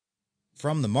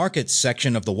From the markets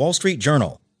section of the Wall Street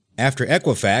Journal, after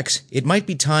Equifax, it might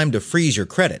be time to freeze your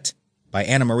credit, by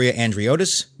AnnaMaria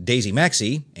Andriotis, Daisy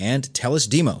Maxey, and Telis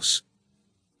Demos.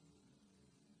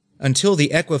 Until the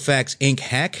Equifax Inc.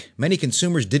 hack, many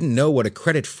consumers didn't know what a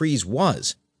credit freeze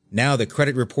was. Now the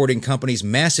credit reporting company's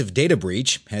massive data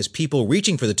breach has people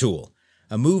reaching for the tool,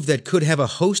 a move that could have a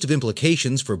host of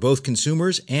implications for both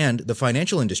consumers and the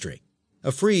financial industry.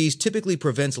 A freeze typically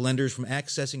prevents lenders from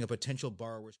accessing a potential borrower's